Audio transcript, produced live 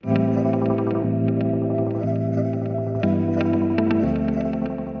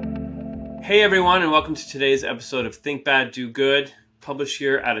Hey everyone, and welcome to today's episode of Think Bad, Do Good, published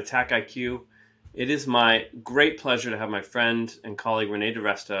here at Attack IQ. It is my great pleasure to have my friend and colleague Renée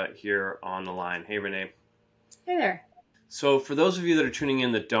Resta here on the line. Hey Renée. Hey there. So for those of you that are tuning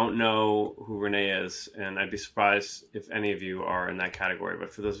in that don't know who Renée is, and I'd be surprised if any of you are in that category,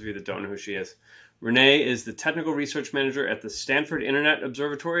 but for those of you that don't know who she is, Renée is the technical research manager at the Stanford Internet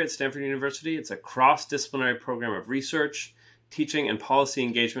Observatory at Stanford University. It's a cross-disciplinary program of research, teaching, and policy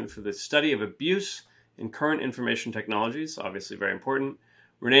engagement for the study of abuse in current information technologies, obviously very important.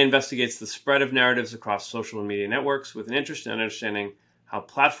 Renée investigates the spread of narratives across social and media networks with an interest in understanding how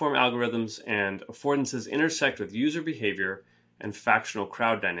platform algorithms and affordances intersect with user behavior and factional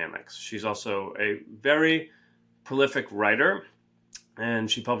crowd dynamics. She's also a very prolific writer, and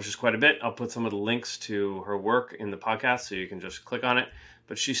she publishes quite a bit. I'll put some of the links to her work in the podcast so you can just click on it.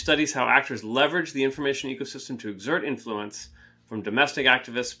 But she studies how actors leverage the information ecosystem to exert influence, from domestic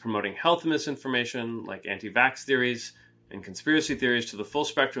activists promoting health misinformation like anti-vax theories and conspiracy theories to the full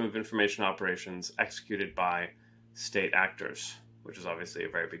spectrum of information operations executed by state actors, which is obviously a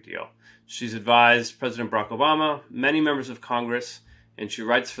very big deal. She's advised President Barack Obama, many members of Congress, and she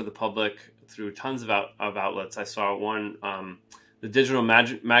writes for the public through tons of outlets. I saw one, the Digital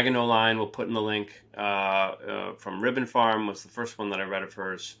Maginot Line, we'll put in the link, from Ribbon Farm was the first one that I read of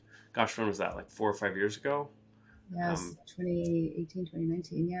hers. Gosh, when was that, like 4 or 5 years ago? Yeah, 2018,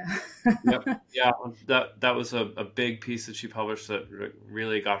 2019, yeah. Yep. Yeah, that was a big piece that she published that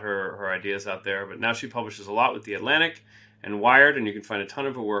really got her ideas out there. But now she publishes a lot with The Atlantic and Wired, and you can find a ton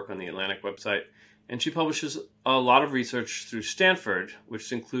of her work on the Atlantic website. And she publishes a lot of research through Stanford, which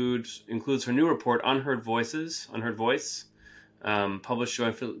includes her new report, Unheard Voice, published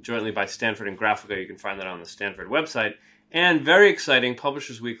jointly by Stanford and Graphica. You can find that on the Stanford website. And very exciting,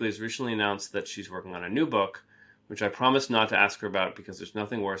 Publishers Weekly has recently announced that she's working on a new book, which I promised not to ask her about because there's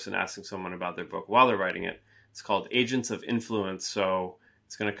nothing worse than asking someone about their book while they're writing it. It's called Agents of Influence. So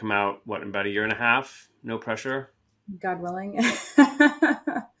it's going to come out, in about 1.5 years? No pressure. God willing.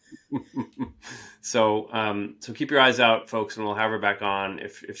 So keep your eyes out, folks, and we'll have her back on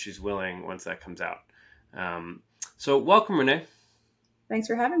if she's willing once that comes out. So welcome, Renée. Thanks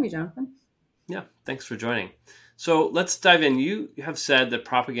for having me, Jonathan. Yeah, thanks for joining. So let's dive in. You have said that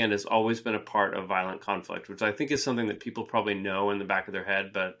propaganda has always been a part of violent conflict, which I think is something that people probably know in the back of their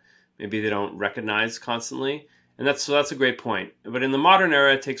head, but maybe they don't recognize constantly. And that's a great point. But in the modern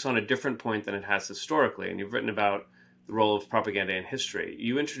era, it takes on a different point than it has historically. And you've written about the role of propaganda in history.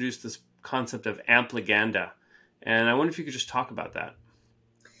 You introduced this concept of ampliganda. And I wonder if you could just talk about that.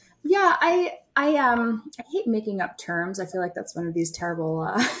 Yeah, I hate making up terms. I feel like that's one of these terrible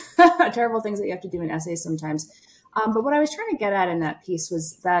terrible things that you have to do in essays sometimes. But what I was trying to get at in that piece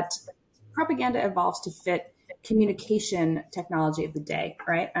was that propaganda evolves to fit communication technology of the day,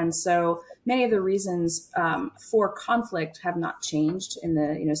 right? And so many of the reasons for conflict have not changed in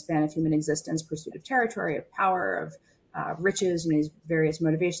the span of human existence: pursuit of territory, of power, of riches, these various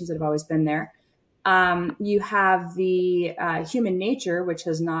motivations that have always been there. You have the human nature, which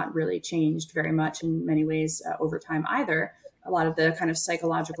has not really changed very much in many ways over time either. A lot of the kind of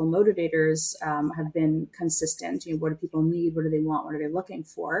psychological motivators have been consistent. What do people need? What do they want? What are they looking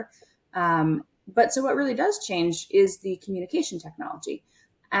for? But so what really does change is the communication technology.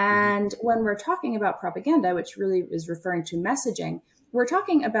 And when we're talking about propaganda, which really is referring to messaging, we're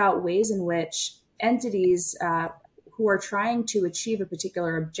talking about ways in which entities who are trying to achieve a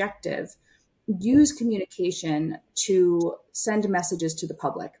particular objective use communication to send messages to the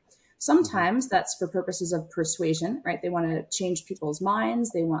public. Sometimes that's for purposes of persuasion, right? They want to change people's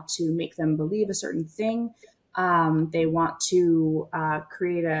minds. They want to make them believe a certain thing. They want to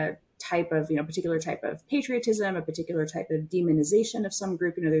create a type of, particular type of patriotism, a particular type of demonization of some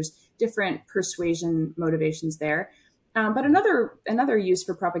group. There's different persuasion motivations there. But another use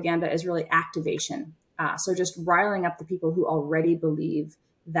for propaganda is really activation. So just riling up the people who already believe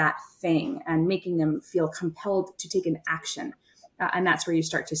that thing and making them feel compelled to take an action. And that's where you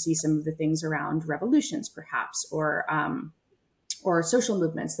start to see some of the things around revolutions, perhaps, or social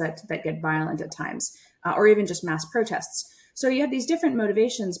movements that get violent at times, or even just mass protests. So you have these different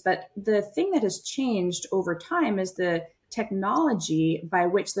motivations, but the thing that has changed over time is the technology by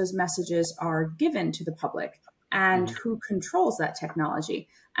which those messages are given to the public and who controls that technology.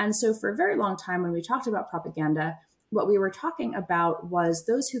 And so for a very long time, when we talked about propaganda, what we were talking about was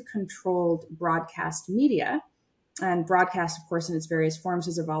those who controlled broadcast media. And broadcast, of course, in its various forms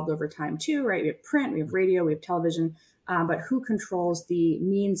has evolved over time too, right? We have print, we have radio, we have television, but who controls the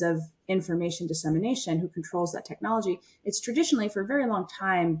means of information dissemination, who controls that technology? It's traditionally, for a very long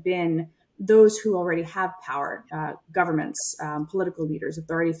time, been those who already have power, governments, political leaders,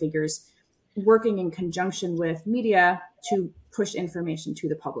 authority figures. working in conjunction with media to push information to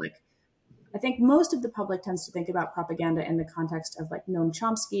the public. I think most of the public tends to think about propaganda in the context of like Noam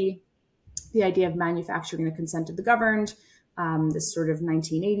Chomsky, the idea of manufacturing the consent of the governed, this sort of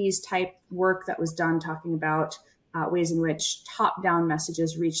 1980s type work that was done talking about ways in which top-down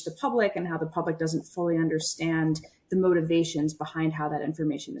messages reach the public and how the public doesn't fully understand the motivations behind how that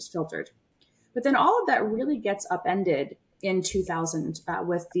information is filtered. But then all of that really gets upended in 2000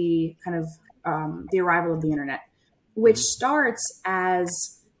 with the kind of the arrival of the internet, which starts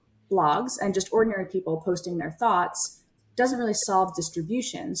as blogs and just ordinary people posting their thoughts, doesn't really solve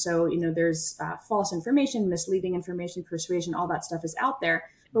distribution. So, there's false information, misleading information, persuasion, all that stuff is out there.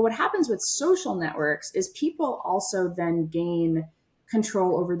 But what happens with social networks is people also then gain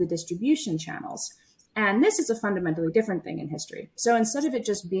control over the distribution channels. And this is a fundamentally different thing in history. So instead of it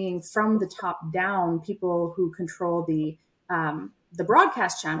just being from the top down, people who control the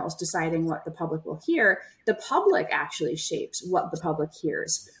broadcast channels deciding what the public will hear, the public actually shapes what the public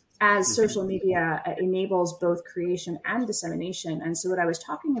hears as social media enables both creation and dissemination. And so what I was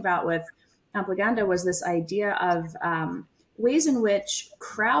talking about with Amplaganda was this idea of ways in which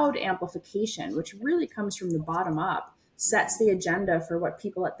crowd amplification, which really comes from the bottom up, sets the agenda for what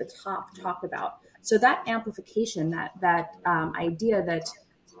people at the top talk about. So that amplification, that idea that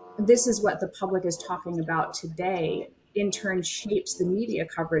this is what the public is talking about today, in turn shapes the media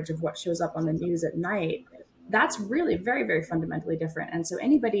coverage of what shows up on the news at night. That's really very, very fundamentally different. And so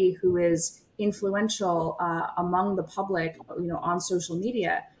anybody who is influential among the public, on social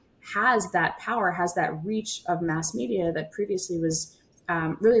media has that power, has that reach of mass media that previously was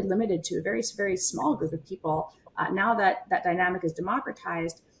really limited to a very, very small group of people. Now that dynamic is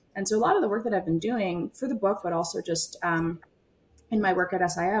democratized. And so a lot of the work that I've been doing for the book, but also just in my work at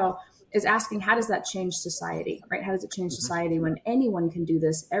SIO, is asking, how does that change society, right? How does it change society when anyone can do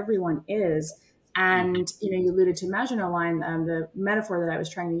this? Everyone is. And, you alluded to Maginot Line, the metaphor that I was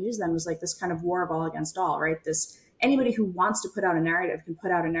trying to use then was like this kind of war of all against all, right? This anybody who wants to put out a narrative can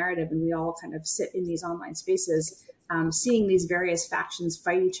put out a narrative, and we all kind of sit in these online spaces, seeing these various factions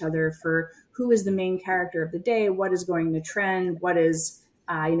fight each other for who is the main character of the day, what is going to trend, what is,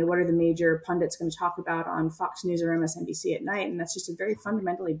 what are the major pundits going to talk about on Fox News or MSNBC at night. And that's just a very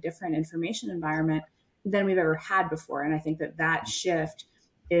fundamentally different information environment than we've ever had before. And I think that shift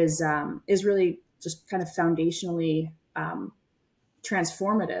is really just kind of foundationally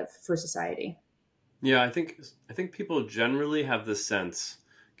transformative for society. Yeah, I think people generally have this sense,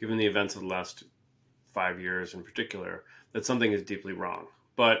 given the events of the last 5 years in particular, that something is deeply wrong.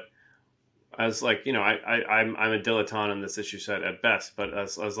 But as I'm a dilettante on this issue set at best. But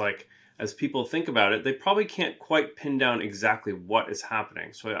as people think about it, they probably can't quite pin down exactly what is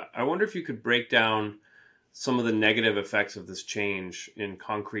happening. So I wonder if you could break down some of the negative effects of this change in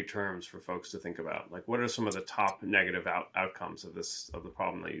concrete terms for folks to think about. Like, what are some of the top negative outcomes of the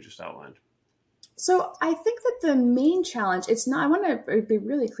problem that you just outlined? So I think that the main challenge, I want to be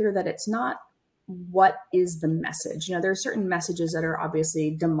really clear that it's not what is the message. There are certain messages that are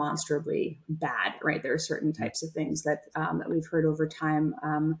obviously demonstrably bad, right? There are certain types of things that we've heard over time,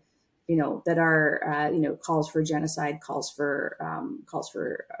 that are, calls for genocide, calls for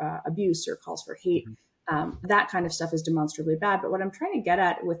abuse, or calls for hate. That kind of stuff is demonstrably bad. But what I'm trying to get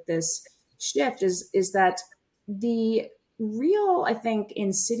at with this shift is that the real, I think,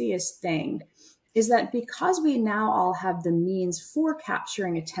 insidious thing is that because we now all have the means for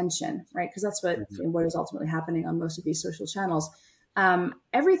capturing attention, right? Because that's what is ultimately happening on most of these social channels.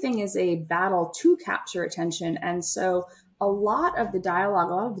 Everything is a battle to capture attention. And so a lot of the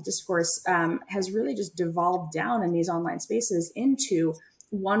dialogue, a lot of the discourse has really just devolved down in these online spaces into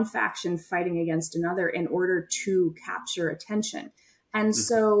one faction fighting against another in order to capture attention. And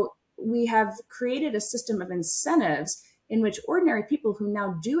so we have created a system of incentives in which ordinary people who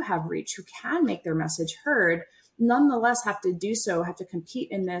now do have reach, who can make their message heard, nonetheless have to compete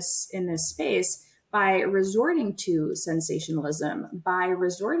in this space by resorting to sensationalism, by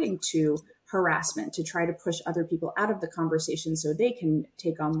resorting to harassment to try to push other people out of the conversation so they can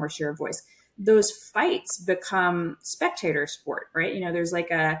take on more share of voice. Those fights become spectator sport, right? There's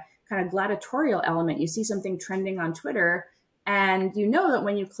like a kind of gladiatorial element. You see something trending on Twitter, and that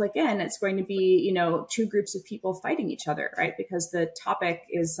when you click in, it's going to be, two groups of people fighting each other, right? Because the topic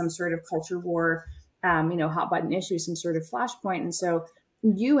is some sort of culture war, hot button issue, some sort of flashpoint. And so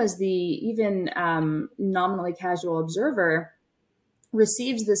you, as the even nominally casual observer,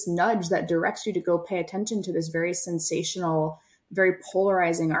 receives this nudge that directs you to go pay attention to this very sensational, very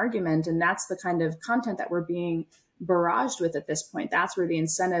polarizing argument. And that's the kind of content that we're being barraged with at this point. That's where the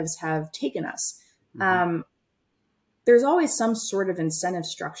incentives have taken us. there's always some sort of incentive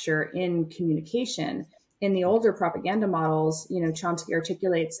structure in communication. In the older propaganda models, Chomsky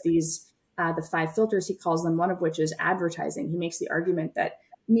articulates these, the 5 filters, he calls them, one of which is advertising. He makes the argument that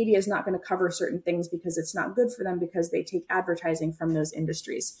media is not going to cover certain things because it's not good for them, because they take advertising from those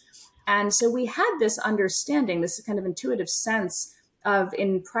industries. And so we had this understanding, this kind of intuitive sense of,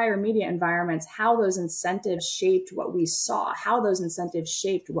 in prior media environments, how those incentives shaped what we saw, how those incentives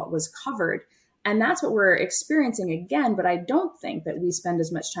shaped what was covered. And that's what we're experiencing again. But I don't think that we spend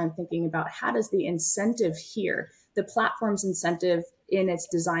as much time thinking about how does the incentive here, the platform's incentive in its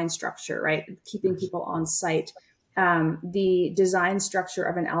design structure, right? Keeping people on site, the design structure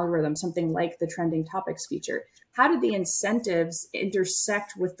of an algorithm, something like the trending topics feature. How do the incentives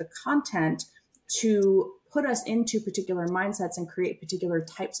intersect with the content to put us into particular mindsets and create particular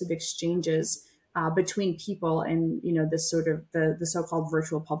types of exchanges between people in, this sort of the so-called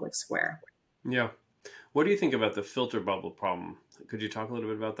virtual public square? Yeah. What do you think about the filter bubble problem? Could you talk a little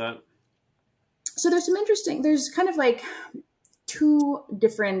bit about that? So there's kind of like 2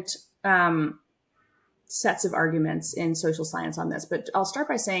 different sets of arguments in social science on this, but I'll start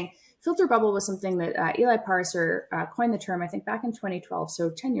by saying filter bubble was something that Eli Parser coined the term, I think, back in 2012,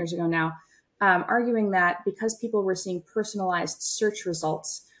 so 10 years ago now, arguing that because people were seeing personalized search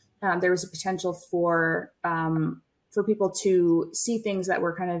results, there was a potential for people to see things that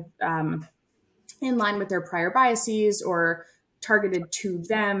were kind of in line with their prior biases or targeted to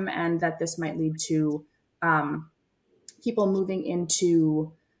them, and that this might lead to people moving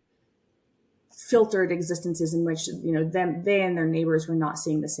into filtered existences in which they and their neighbors were not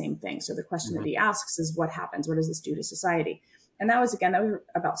seeing the same thing. So the question that he asks is, what happens? What does this do to society? And that was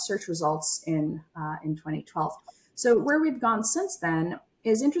about search results in 2012. So where we've gone since then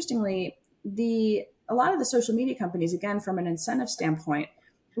is, interestingly, a lot of the social media companies, again from an incentive standpoint,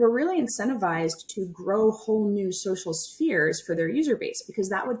 were really incentivized to grow whole new social spheres for their user base, because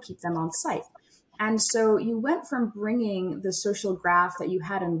that would keep them on site. And so you went from bringing the social graph that you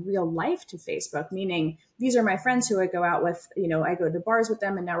had in real life to Facebook, meaning these are my friends who I go out with, I go to bars with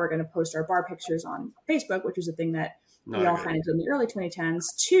them, and now we're going to post our bar pictures on Facebook, which was a thing that we all kind of did in the early 2010s,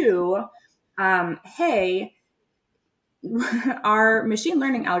 to, hey, our machine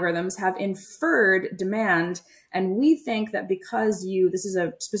learning algorithms have inferred demand. And we think that because this is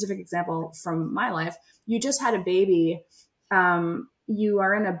a specific example from my life, you just had a baby, you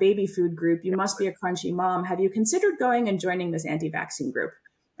are in a baby food group, you must be a crunchy mom. Have you considered going and joining this anti-vaccine group?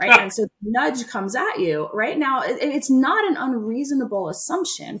 Right. And so the nudge comes at you right now. It's not an unreasonable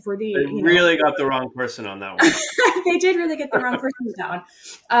assumption for the, they really got the wrong person on that one. They did really get the wrong person with that one.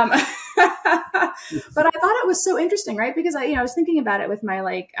 But I thought it was so interesting, right? Because I was thinking about it with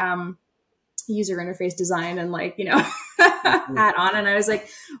my user interface design and hat on, and I was like,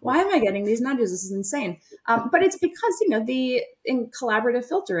 why am I getting these nudges? This is insane. But it's because in collaborative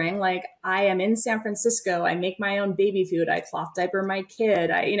filtering, I am in San Francisco, I make my own baby food, I cloth diaper my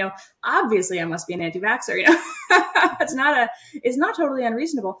kid, obviously I must be an anti-vaxxer. It's not totally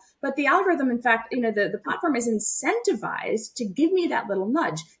unreasonable. But the algorithm, in fact, the platform is incentivized to give me that little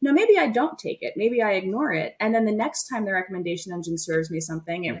nudge. Now, maybe I don't take it, maybe I ignore it, and then the next time the recommendation engine serves me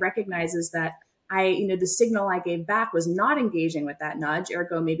something, it recognizes that the signal I gave back was not engaging with that nudge,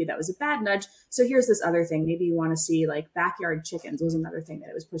 ergo maybe that was a bad nudge. So here's this other thing. Maybe you want to see backyard chickens was another thing that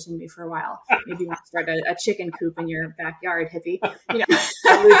it was pushing me for a while. Maybe you want to start a chicken coop in your backyard, hippie. At least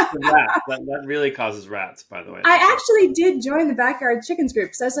the rats. That really causes rats, by the way. I actually did join the backyard chickens group,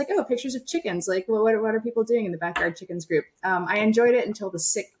 because I was like, oh, pictures of chickens. What are people doing in the backyard chickens group? I enjoyed it until the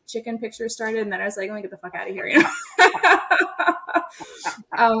sick chicken pictures started, and then I was like, let me get the fuck out of here.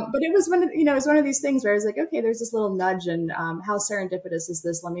 But it was one of these things where I was like, okay, there's this little nudge, and how serendipitous is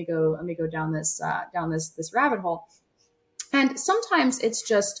this? Let me go down this rabbit hole. And sometimes it's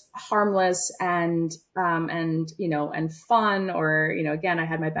just harmless and fun, or again, I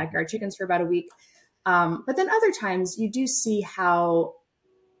had my backyard chickens for about a week. But then other times you do see how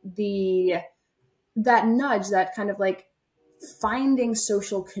that nudge, that kind of finding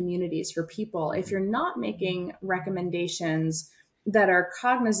social communities for people, if you're not making recommendations that are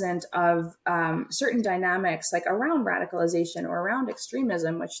cognizant of certain dynamics around radicalization or around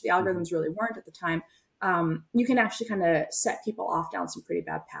extremism, which the algorithms really weren't at the time, you can actually kind of set people off down some pretty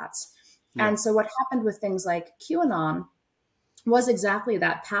bad paths. Yeah. And so what happened with things like QAnon was exactly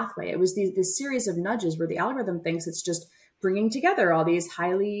that pathway. It was this series of nudges where the algorithm thinks it's just bringing together all these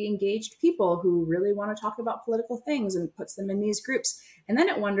highly engaged people who really want to talk about political things, and puts them in these groups. And then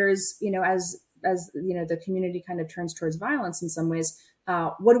it wonders, as the community kind of turns towards violence in some ways,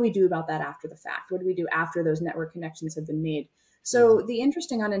 what do we do about that after the fact? What do we do after those network connections have been made? So the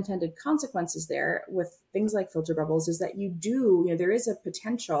interesting unintended consequences there with things like filter bubbles is that there is a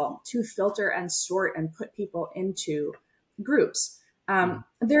potential to filter and sort and put people into groups.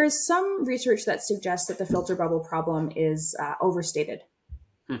 There is some research that suggests that the filter bubble problem is overstated.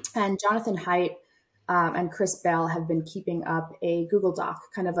 And Jonathan Haidt and Chris Bell have been keeping up a Google Doc,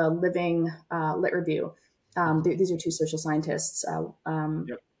 kind of a living lit review. These are two social scientists.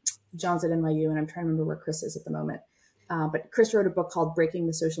 John's at NYU, and I'm trying to remember where Chris is at the moment. But Chris wrote a book called Breaking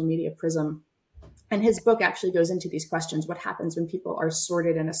the Social Media Prism. And his book actually goes into these questions. What happens when people are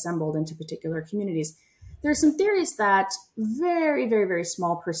sorted and assembled into particular communities? There are some theories that very, very, very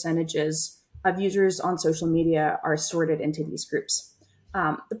small percentages of users on social media are sorted into these groups.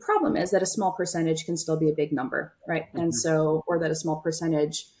 The problem is that a small percentage can still be a big number, right? And so, or that a small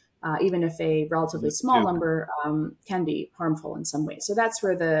percentage, even if a relatively small number, can be harmful in some way. So that's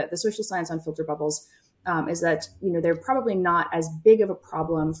where the social science on filter bubbles is that, they're probably not as big of a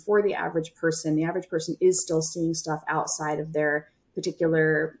problem for the average person. The average person is still seeing stuff outside of their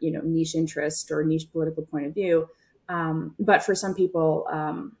particular, niche interest or niche political point of view. But for some people,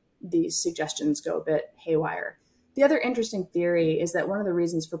 these suggestions go a bit haywire. The other interesting theory is that one of the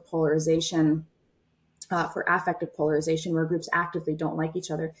reasons for polarization, for affective polarization, where groups actively don't like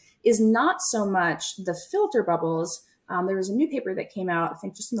each other, is not so much the filter bubbles. There was a new paper that came out, I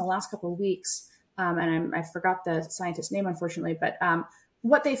think, just in the last couple of weeks, and I forgot the scientist's name, unfortunately, but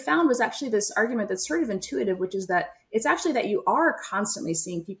what they found was actually this argument that's sort of intuitive, which is that it's actually that you are constantly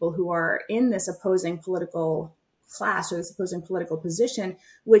seeing people who are in this opposing political class or this opposing political position,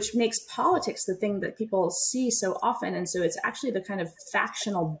 which makes politics the thing that people see so often. And so it's actually the kind of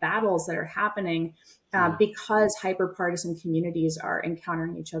factional battles that are happening because hyper-partisan communities are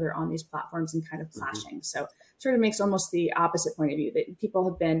encountering each other on these platforms and kind of clashing. So it sort of makes almost the opposite point of view, that people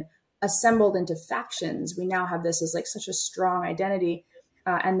have been assembled into factions. We now have this as like such a strong identity.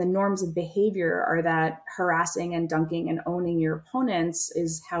 And the norms of behavior are that harassing and dunking and owning your opponents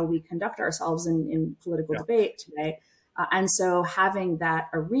is how we conduct ourselves in political debate today. And so having that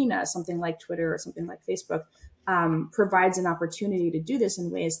arena, something like Twitter or something like Facebook, provides an opportunity to do this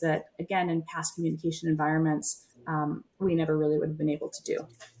in ways that, again, in past communication environments, we never really would have been able to do.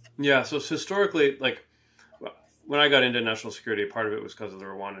 Yeah. So historically, like when I got into national security, part of it was because of the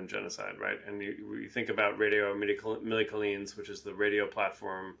Rwandan genocide, right? And you think about Radio Milli-Collines, which is the radio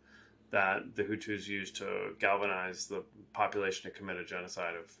platform that the Hutus used to galvanize the population to commit a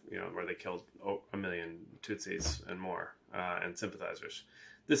genocide of, where they killed 1 million Tutsis and more, and sympathizers.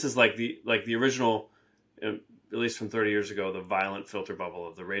 This is like the original, at least from 30 years ago, the violent filter bubble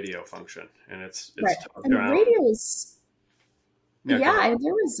of the radio function, and it's right. And radio is. There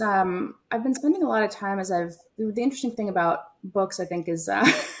was, I've been spending a lot of time the interesting thing about books, I think, is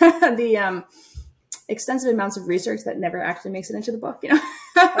the extensive amounts of research that never actually makes it into the book,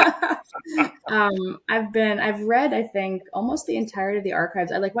 I've read, I think, almost the entirety of the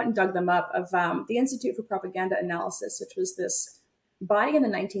archives. I went and dug them up of the Institute for Propaganda Analysis, which was this body in the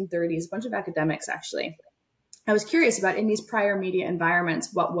 1930s, a bunch of academics, actually. I was curious about, in these prior media environments,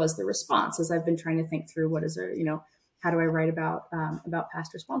 what was the response, as I've been trying to think through what is how do I write about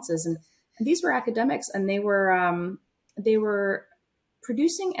past responses? And these were academics, and they were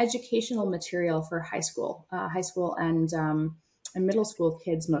producing educational material for high school and middle school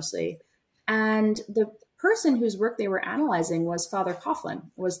kids mostly. And the person whose work they were analyzing was Father Coughlin,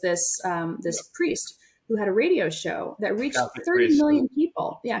 was this priest who had a radio show that reached Catholic 30 million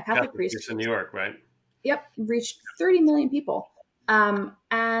people. Yeah, Catholic priest in New York, right? Yep, reached 30 million people.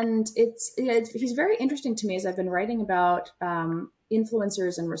 And he's very interesting to me as I've been writing about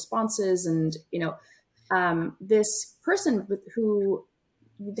influencers and responses, and this person who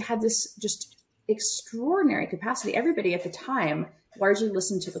had this just extraordinary capacity. Everybody at the time largely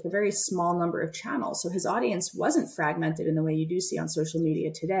listened to a very small number of channels, so his audience wasn't fragmented in the way you do see on social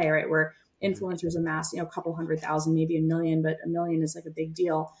media today, right? Where influencers amass a couple 100,000, maybe 1 million, but 1 million is like a big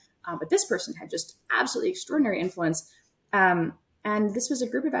deal. But this person had just absolutely extraordinary influence. And this was a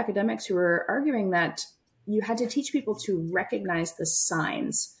group of academics who were arguing that you had to teach people to recognize the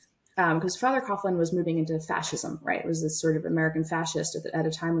signs, because Father Coughlin was moving into fascism, right? It was this sort of American fascist at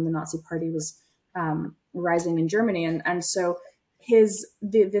a time when the Nazi Party was rising in Germany. And so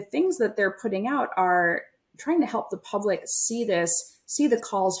the things that they're putting out are trying to help the public see the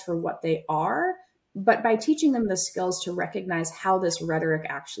calls for what they are, but by teaching them the skills to recognize how this rhetoric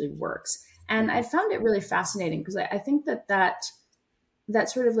actually works. And I found it really fascinating, because I think that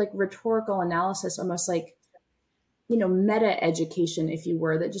sort of rhetorical analysis, almost meta education, if you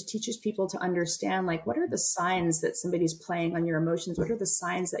were, that just teaches people to understand what are the signs that somebody's playing on your emotions? What are the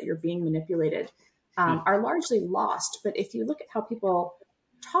signs that you're being manipulated? are largely lost. But if you look at how people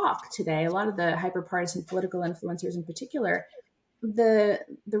talk today, a lot of the hyper-partisan political influencers in particular, the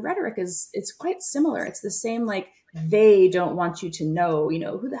rhetoric is, it's quite similar. It's the same, like, they don't want you to know,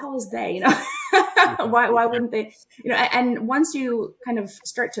 who the hell is they, why wouldn't they, and once you kind of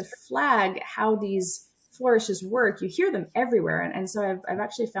start to flag how these flourishes work, you hear them everywhere. And so I've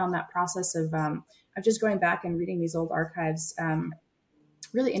actually found that process of just going back and reading these old archives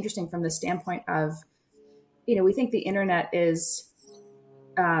really interesting from the standpoint of, we think the internet is,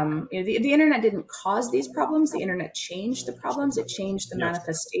 the internet didn't cause these problems. The internet changed the problems. It changed the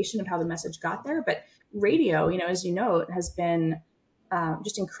manifestation of how the message got there. But radio, as you know, has been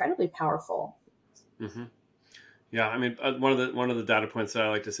just incredibly powerful. Mm-hmm. Yeah, I mean, one of the data points that I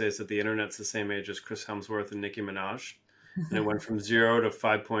like to say is that the internet's the same age as Chris Hemsworth and Nicki Minaj, and it went from 0 to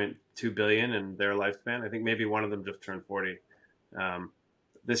 5.2 billion in their lifespan. I think maybe one of them just turned 40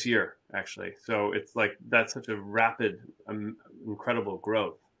 this year, actually. So it's like that's such a rapid, incredible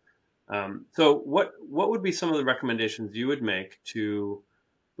growth. So what would be some of the recommendations you would make to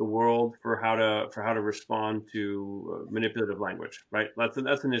the world for how to respond to manipulative language? Right, that's an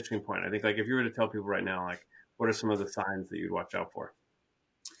interesting point. I think, like, if you were to tell people right now, like, what are some of the signs that you'd watch out for?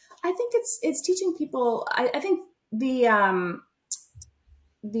 I think it's teaching people. I think the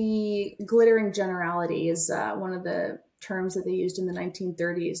glittering generality is one of the terms that they used in the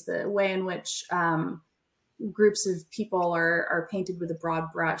 1930s. The way in which groups of people are painted with a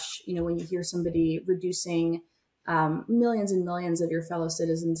broad brush. When you hear somebody reducing millions and millions of your fellow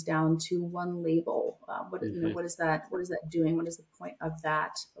citizens down to one label, what is that doing? What is the point of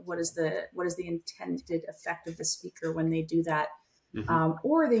that? What is the intended effect of the speaker when they do that?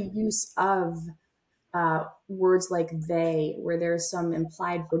 Or the use of words like they, where there's some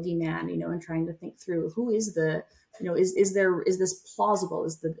implied boogeyman, and trying to think through who is the, is this plausible?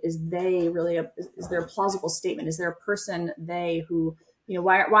 Is they really is there a plausible statement? Is there a person they who,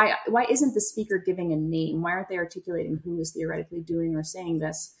 why isn't the speaker giving a name? Why aren't they articulating who is theoretically doing or saying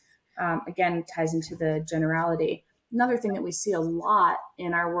this? Again, it ties into the generality. Another thing that we see a lot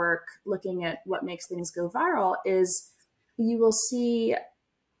in our work, looking at what makes things go viral, is you will see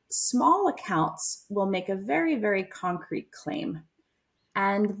small accounts will make a very, very concrete claim.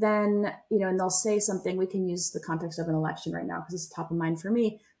 And then, and they'll say something. We can use the context of an election right now because it's top of mind for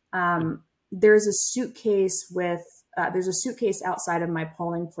me. There's a suitcase outside of my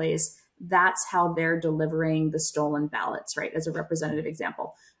polling place. That's how they're delivering the stolen ballots, right? As a representative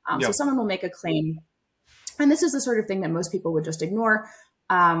example. So someone will make a claim. And this is the sort of thing that most people would just ignore.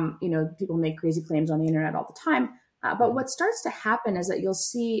 People make crazy claims on the internet all the time. But what starts to happen is that you'll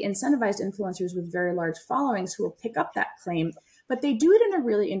see incentivized influencers with very large followings who will pick up that claim, but they do it in a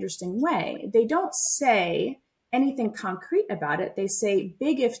really interesting way. They don't say anything concrete about it. They say,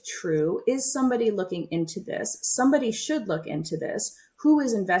 big if true, is somebody looking into this? Somebody should look into this. Who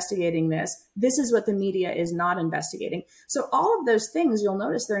is investigating this? This is what the media is not investigating. So all of those things, you'll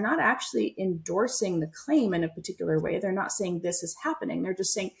notice they're not actually endorsing the claim in a particular way. They're not saying this is happening. They're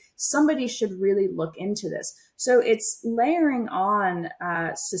just saying somebody should really look into this. So it's layering on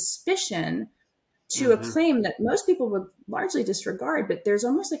suspicion to a claim that most people would largely disregard, but there's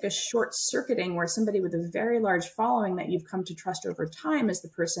almost like a short circuiting where somebody with a very large following that you've come to trust over time is the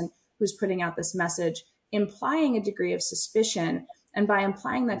person who's putting out this message, implying a degree of suspicion. And by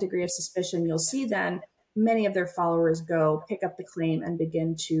implying that degree of suspicion, you'll see then many of their followers go pick up the claim and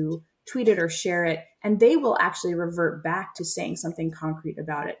begin to tweet it or share it. And they will actually revert back to saying something concrete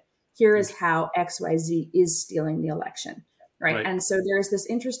about it. Here is how XYZ is stealing the election, right? And so there's this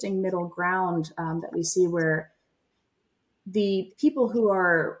interesting middle ground that we see where the people who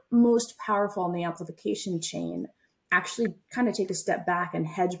are most powerful in the amplification chain actually kind of take a step back and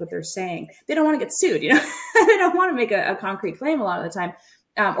hedge what they're saying. They don't want to get sued, they don't want to make a concrete claim a lot of the time,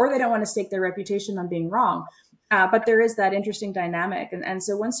 or they don't want to stake their reputation on being wrong. But there is that interesting dynamic. And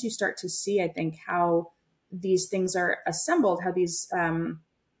so once you start to see, I think, how these things are assembled, how these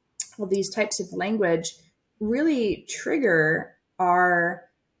types of language really trigger our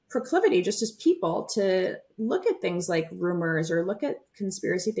proclivity just as people to look at things like rumors or look at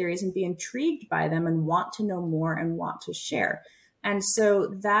conspiracy theories and be intrigued by them and want to know more and want to share. And so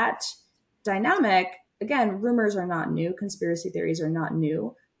that dynamic, again, rumors are not new. Conspiracy theories are not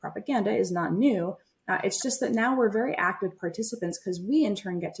new. Propaganda is not new. It's just that now we're very active participants because we in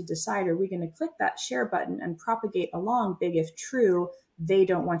turn get to decide, are we going to click that share button and propagate along big if true, they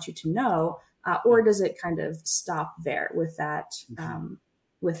don't want you to know, or does it kind of stop there with that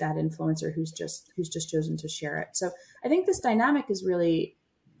influencer who's just chosen to share it? So I think this dynamic is really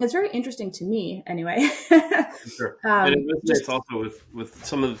it's very interesting to me anyway. Sure. And it Just resonates also with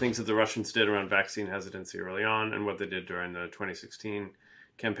some of the things that the Russians did around vaccine hesitancy early on and what they did during the 2016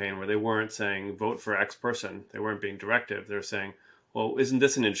 campaign, where they weren't saying vote for X person. They weren't being directive. They're saying, well, isn't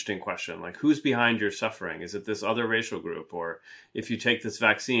this an interesting question? Like, who's behind your suffering? Is it this other racial group? Or if you take this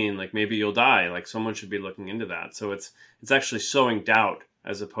vaccine, like maybe you'll die. Like someone should be looking into that. So it's actually sowing doubt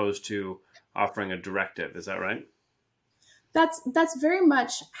as opposed to offering a directive. Is that right? that's very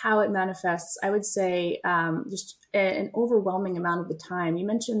much how it manifests. I would say just an overwhelming amount of the time. You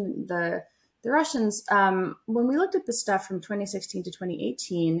mentioned the Russians. When we looked at the stuff from 2016 to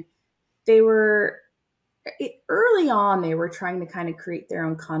 2018, they were early on. They were trying to kind of create their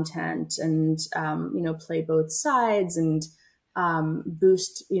own content and play both sides and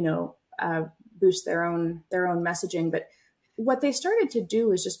boost boost their own messaging, but what they started to do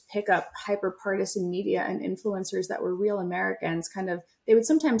was just pick up hyper partisan media and influencers that were real Americans. Kind of, they would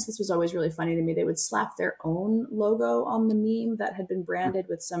sometimes, this was always really funny to me, they would slap their own logo on the meme that had been branded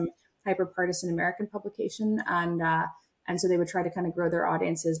with some hyper partisan American publication. And so they would try to kind of grow their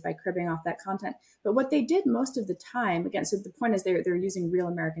audiences by cribbing off that content. But what they did most of the time, again, so the point is they're using real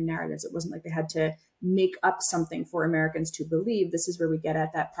American narratives. It wasn't like they had to make up something for Americans to believe. This is where we get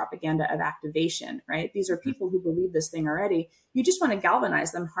at that propaganda of activation, right? These are people who believe this thing already. You just want to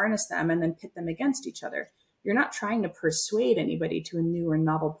galvanize them, harness them, and then pit them against each other. You're not trying to persuade anybody to a new or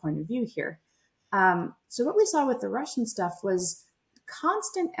novel point of view here. So what we saw with the Russian stuff was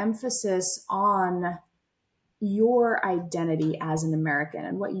constant emphasis on your identity as an American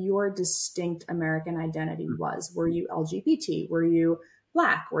and what your distinct American identity was. Were you LGBT? Were you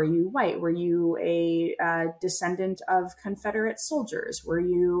Black? Were you white? Were you a descendant of Confederate soldiers? Were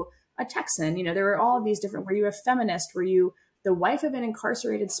you a Texan? You know, there were all of these different, were you a feminist? Were you the wife of an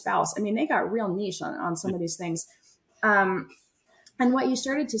incarcerated spouse? I mean, they got real niche on some of these things. And what you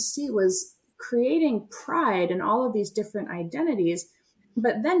started to see was creating pride in all of these different identities,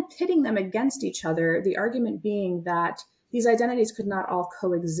 but then pitting them against each other, the argument being that these identities could not all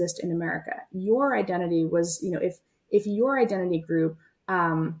coexist in America. Your identity was, if your identity group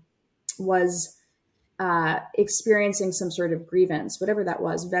was experiencing some sort of grievance, whatever that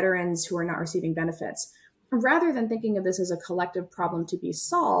was, veterans who are not receiving benefits, rather than thinking of this as a collective problem to be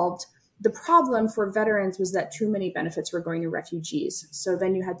solved, the problem for veterans was that too many benefits were going to refugees. So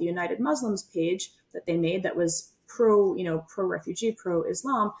then you had the United Muslims page that they made that was pro refugee, pro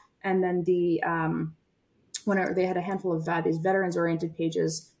Islam, and then whenever they had a handful of these veterans oriented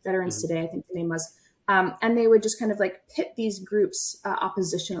pages, Veterans Today, I think the name was, and they would just kind of like pit these groups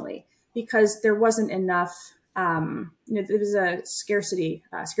oppositionally because there wasn't enough. There was a scarcity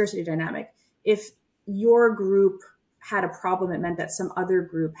dynamic. If your group had a problem, it meant that some other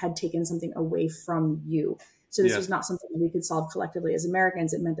group had taken something away from you. So this was not something that we could solve collectively as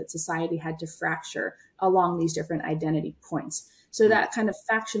Americans. It meant that society had to fracture along these different identity points. So that kind of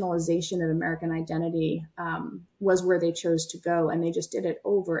factionalization of American identity was where they chose to go. And they just did it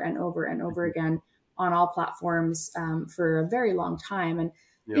over and over and over again on all platforms for a very long time. And,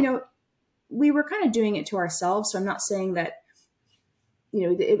 we were kind of doing it to ourselves. So I'm not saying that,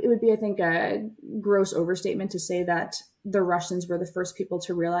 it would be, I think, a gross overstatement to say that the Russians were the first people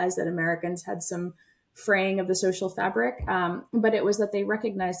to realize that Americans had some fraying of the social fabric. But it was that they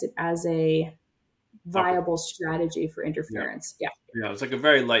recognized it as a viable strategy for interference. Yeah. Yeah, it was like a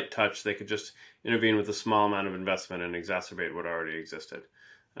very light touch. They could just intervene with a small amount of investment and exacerbate what already existed.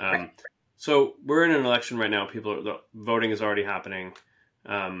 Right. So we're in an election right now. The voting is already happening.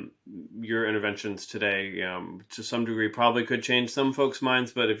 Your interventions today, to some degree, probably could change some folks'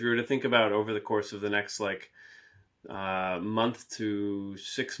 minds. But if you were to think about over the course of the next month to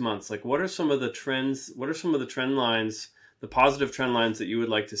 6 months, like what are some of the trends? What are some of the trend lines, the positive trend lines that you would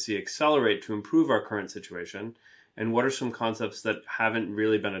like to see accelerate to improve our current situation? And what are some concepts that haven't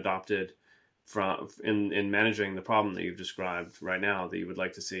really been adopted in managing the problem that you've described right now that you would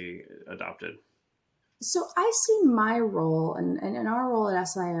like to see adopted? So I see my role and our role at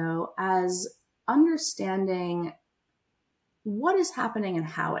SIO as understanding what is happening and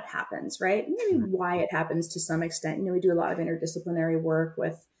how it happens, right? Maybe why it happens to some extent. We do a lot of interdisciplinary work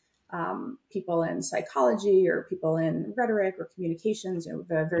with people in psychology or people in rhetoric or communications,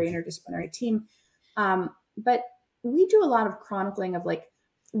 a very interdisciplinary team. But we do a lot of chronicling of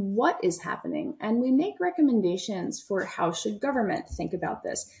what is happening, and we make recommendations for how should government think about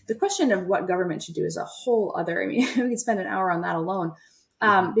this. The question of what government should do is a whole other, we could spend an hour on that alone,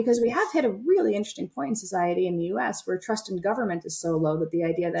 because we have hit a really interesting point in society in the US where trust in government is so low that the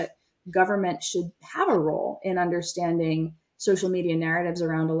idea that government should have a role in understanding social media narratives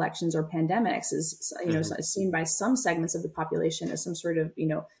around elections or pandemics is, seen by some segments of the population as some sort of,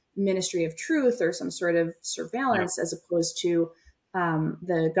 ministry of truth or some sort of surveillance, as opposed to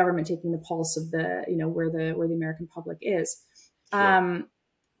the government taking the pulse of the, where the American public is. Sure.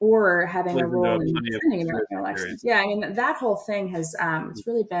 Or having a role in Plenty of defending American conspiracy elections. theories. Yeah, I mean, that whole thing has, it's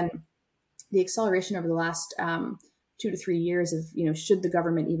really been the acceleration over the last 2 to 3 years of, should the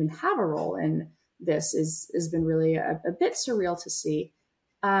government even have a role in this has been really a bit surreal to see.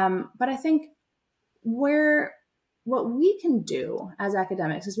 But I think what we can do as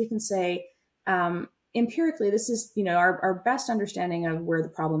academics is we can say, empirically, this is, our best understanding of where the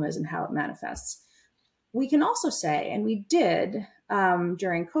problem is and how it manifests. We can also say, and we did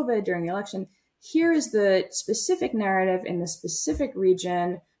during COVID, during the election, here is the specific narrative in the specific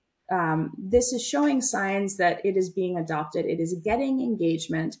region. This is showing signs that it is being adopted. It is getting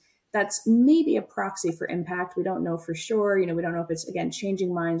engagement. That's maybe a proxy for impact. We don't know for sure. We don't know if it's, again,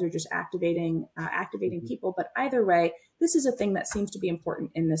 changing minds or just activating people. But either way, this is a thing that seems to be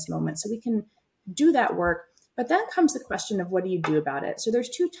important in this moment. So we can do that work. But then comes the question of what do you do about it? So there's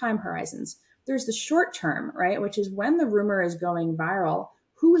 2 time horizons. There's the short term, right, which is when the rumor is going viral,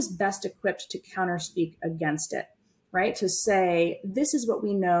 who is best equipped to counterspeak against it, right? To say, this is what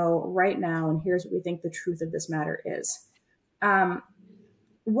we know right now, and here's what we think the truth of this matter is.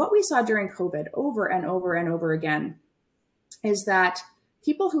 What we saw during COVID over and over and over again is that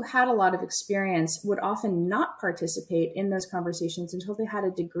people who had a lot of experience would often not participate in those conversations until they had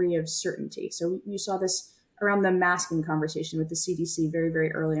a degree of certainty. So you saw this around the masking conversation with the CDC very,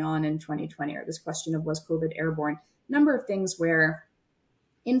 very early on in 2020, or this question of was COVID airborne? Number of things where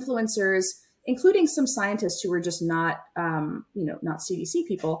influencers, including some scientists who were just not CDC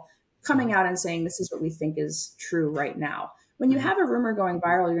people, coming out and saying, this is what we think is true right now. When you have a rumor going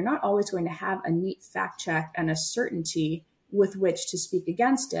viral, you're not always going to have a neat fact check and a certainty with which to speak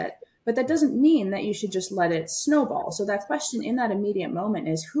against it. But that doesn't mean that you should just let it snowball. So that question in that immediate moment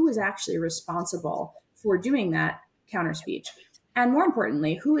is, who is actually responsible for doing that counter speech? And more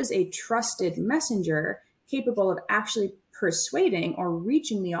importantly, who is a trusted messenger capable of actually persuading or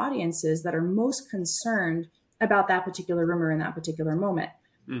reaching the audiences that are most concerned about that particular rumor in that particular moment?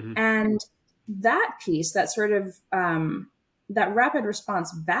 Mm-hmm. And that piece, that sort of that rapid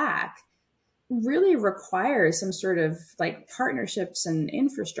response back, really requires some sort of like partnerships and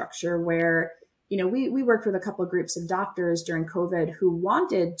infrastructure where, we worked with a couple of groups of doctors during COVID who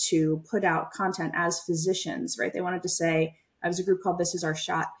wanted to put out content as physicians, right? They wanted to say, I was a group called This Is Our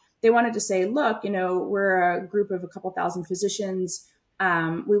Shot. They wanted to say, look, we're a group of a couple thousand physicians.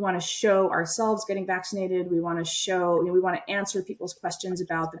 We want to show ourselves getting vaccinated. We want to show, we want to answer people's questions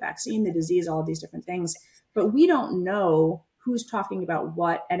about the vaccine, the disease, all of these different things. But we don't know who's talking about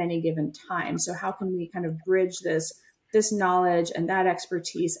what at any given time. So how can we kind of bridge this knowledge and that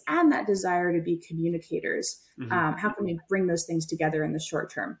expertise and that desire to be communicators? Mm-hmm. How can we bring those things together in the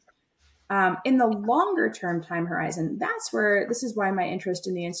short term? In the longer term time horizon, this is why my interest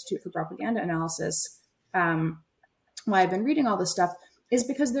in the Institute for Propaganda Analysis, why I've been reading all this stuff, is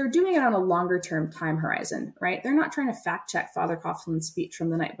because they're doing it on a longer term time horizon, right? They're not trying to fact check Father Coughlin's speech from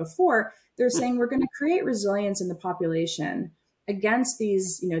the night before. They're saying we're going to create resilience in the population against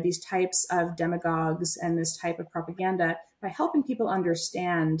these types of demagogues and this type of propaganda by helping people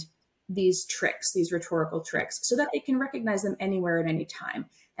understand these tricks, these rhetorical tricks, so that they can recognize them anywhere at any time.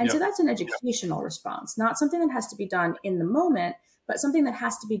 And so that's an educational response, not something that has to be done in the moment, but something that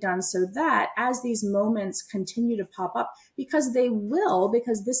has to be done so that as these moments continue to pop up, because they will,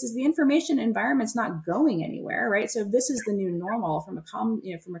 because this is the information environment's not going anywhere, right? So if this is the new normal from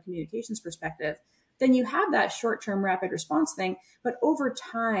a communications perspective, then you have that short-term rapid response thing. But over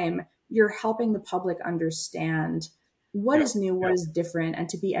time, you're helping the public understand what is new, what is different, and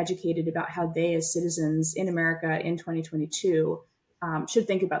to be educated about how they as citizens in America in 2022 should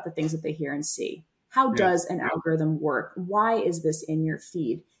think about the things that they hear and see. How does an algorithm work? Why is this in your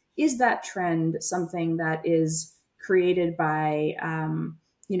feed? Is that trend something that is created by,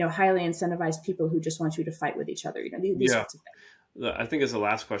 highly incentivized people who just want you to fight with each other? These sorts of things. I think as the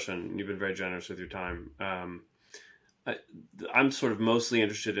last question, you've been very generous with your time. I'm sort of mostly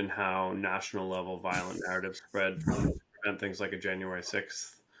interested in how national level violent narratives spread from things like a January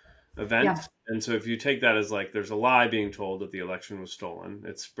 6th event. Yeah. And so if you take that as like, there's a lie being told that the election was stolen,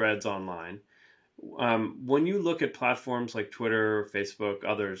 it spreads online. When you look at platforms like Twitter, Facebook,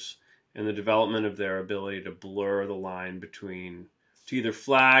 others, and the development of their ability to blur the line between, to either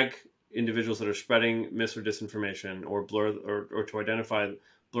flag individuals that are spreading mis or disinformation, or blur or to identify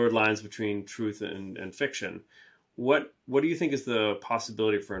blurred lines between truth and fiction, what do you think is the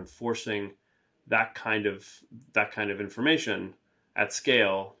possibility for enforcing that kind of information at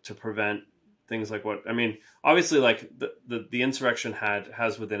scale to prevent things like what I mean. Obviously, like the insurrection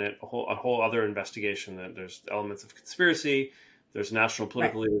has within it a whole other investigation, that there's elements of conspiracy. There's national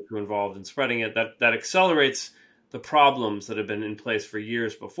political leaders who are involved in spreading it. That accelerates the problems that have been in place for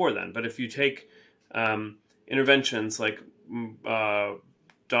years before then. But if you take interventions like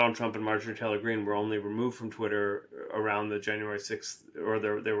Donald Trump and Marjorie Taylor Greene were only removed from Twitter around the January 6th, or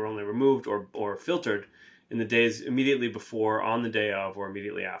they were only removed or filtered in the days immediately before, on the day of, or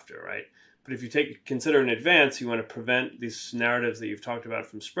immediately after, right? But if you consider in advance, you want to prevent these narratives that you've talked about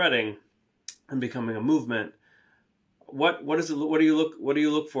from spreading and becoming a movement. What do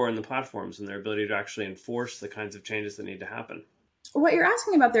you look for in the platforms and their ability to actually enforce the kinds of changes that need to happen? What you're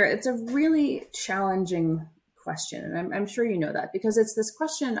asking about there, it's a really challenging question. And I'm sure you know that, because it's this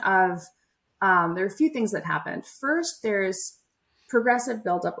question of, there are a few things that happened. First, there's progressive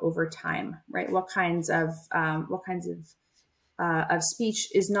buildup over time, right? What kinds of speech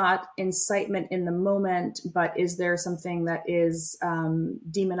is not incitement in the moment, but is there something that is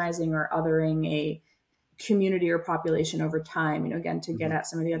demonizing or othering a community or population over time? You know, again, to get at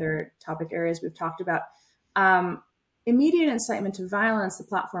some of the other topic areas we've talked about. Immediate incitement to violence, the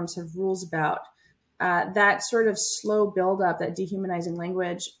platforms have rules about. That sort of slow buildup, that dehumanizing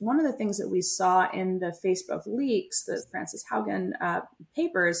language. One of the things that we saw in the Facebook leaks, the Frances Haugen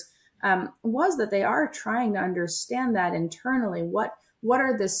papers, was that they are trying to understand that internally. What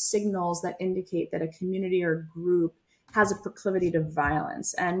are the signals that indicate that a community or group has a proclivity to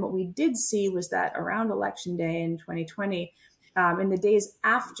violence? And what we did see was that around Election Day in 2020, in the days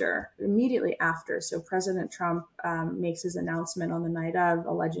after, immediately after, so President Trump makes his announcement on the night of,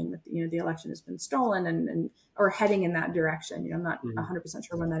 alleging that the election has been stolen and or heading in that direction. I'm not 100%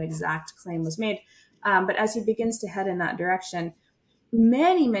 sure when that exact claim was made, but as he begins to head in that direction,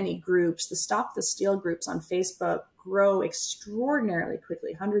 many groups, the Stop the Steal groups on Facebook, grow extraordinarily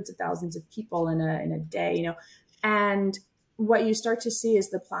quickly, hundreds of thousands of people in a day. And what you start to see is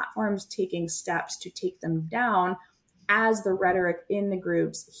the platforms taking steps to take them down as the rhetoric in the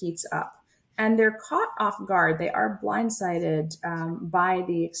groups heats up. And they're caught off guard. They are blindsided by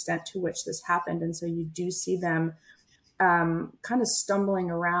the extent to which this happened. And so you do see them kind of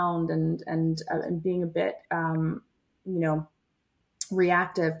stumbling around and being a bit,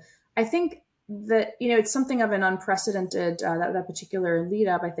 reactive. I think that, it's something of an unprecedented, that particular lead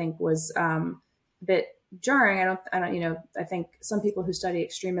up, I think, was a bit jarring. I think some people who study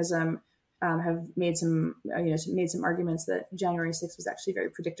extremism have made some arguments that January 6th was actually very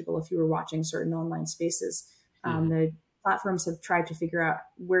predictable if you were watching certain online spaces. The platforms have tried to figure out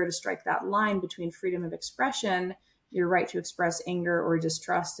where to strike that line between freedom of expression, your right to express anger or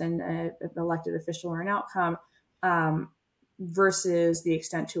distrust in an elected official or an outcome, versus the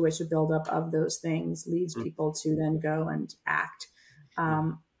extent to which a buildup of those things leads people to then go and act.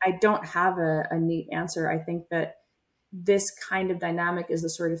 I don't have a neat answer. I think that this kind of dynamic is the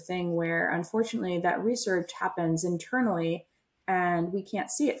sort of thing where, unfortunately, that research happens internally and we can't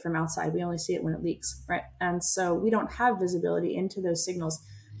see it from outside. We only see it when it leaks, right? And so we don't have visibility into those signals.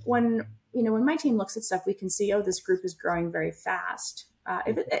 When my team looks at stuff, we can see, this group is growing very fast.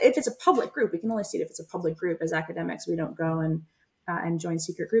 If it's a public group, we can only see it if it's a public group. As academics, we don't go and join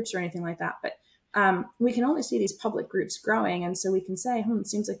secret groups or anything like that. But we can only see these public groups growing. And so we can say, it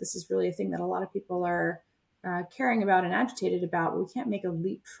seems like this is really a thing that a lot of people are caring about and agitated about. But we can't make a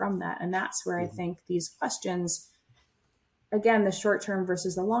leap from that. And that's where I think these questions, again, the short term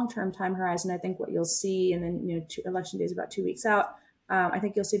versus the long term time horizon, I think what you'll see, and then, election day is about 2 weeks out. I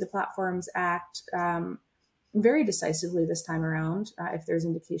think you'll see the platforms act very decisively this time around, if there's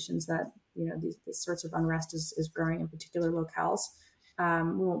indications that these sorts of unrest is growing in particular locales.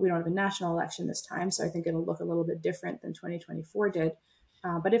 We don't have a national election this time, so I think it'll look a little bit different than 2024 did.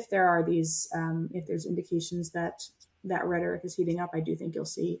 But if there are if there's indications that rhetoric is heating up, I do think you'll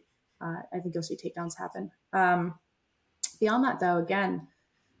see takedowns happen. Beyond that, though, again,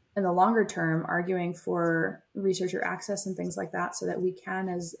 in the longer term, arguing for researcher access and things like that, so that we can,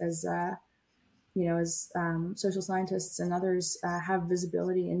 as social scientists and others, have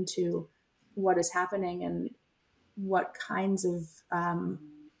visibility into what is happening and what kinds of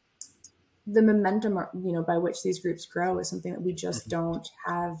the momentum, by which these groups grow, is something that we just don't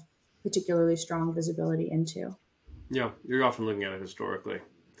have particularly strong visibility into. Yeah, you're often looking at it historically,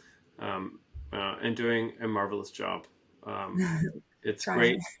 and doing a marvelous job. It's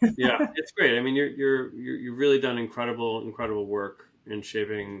great. Yeah, it's great. I mean, you've really done incredible work in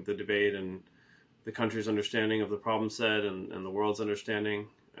shaping the debate and the country's understanding of the problem set and the world's understanding.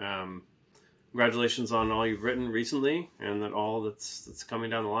 congratulations on all you've written recently, and that all that's coming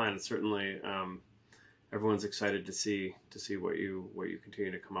down the line. It's certainly everyone's excited to see what you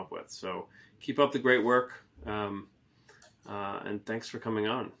continue to come up with. So keep up the great work, and thanks for coming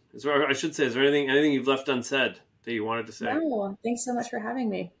on. Is there anything you've left unsaid that you wanted to say? No, thanks so much for having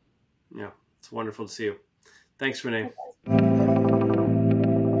me. Yeah, it's wonderful to see you. Thanks, Renée. Okay.